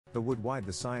The Wood Wide: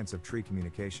 The Science of Tree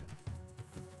Communication.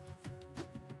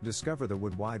 Discover the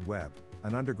Wood Wide Web,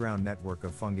 an underground network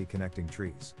of fungi connecting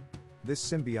trees. This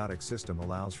symbiotic system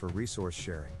allows for resource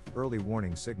sharing, early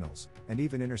warning signals, and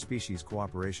even interspecies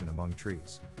cooperation among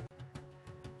trees.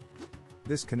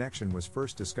 This connection was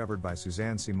first discovered by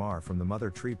Suzanne Simard from the Mother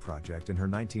Tree Project in her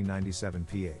 1997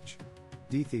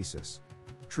 Ph.D. thesis.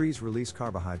 Trees release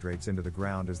carbohydrates into the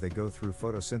ground as they go through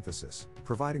photosynthesis,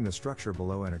 providing the structure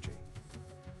below energy.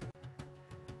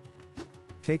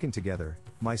 Taken together,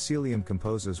 mycelium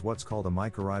composes what's called a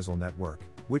mycorrhizal network,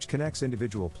 which connects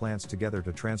individual plants together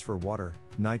to transfer water,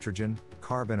 nitrogen,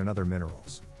 carbon and other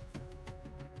minerals.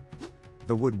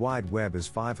 The Wood Wide Web is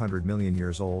 500 million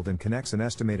years old and connects an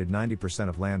estimated 90%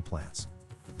 of land plants.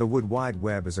 The Wood Wide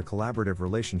Web is a collaborative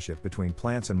relationship between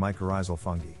plants and mycorrhizal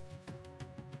fungi.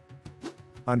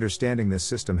 Understanding this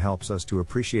system helps us to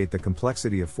appreciate the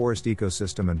complexity of forest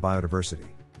ecosystem and biodiversity.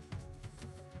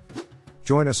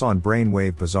 Join us on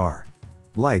Brainwave Bazaar.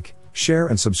 Like, share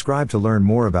and subscribe to learn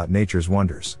more about nature's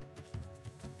wonders.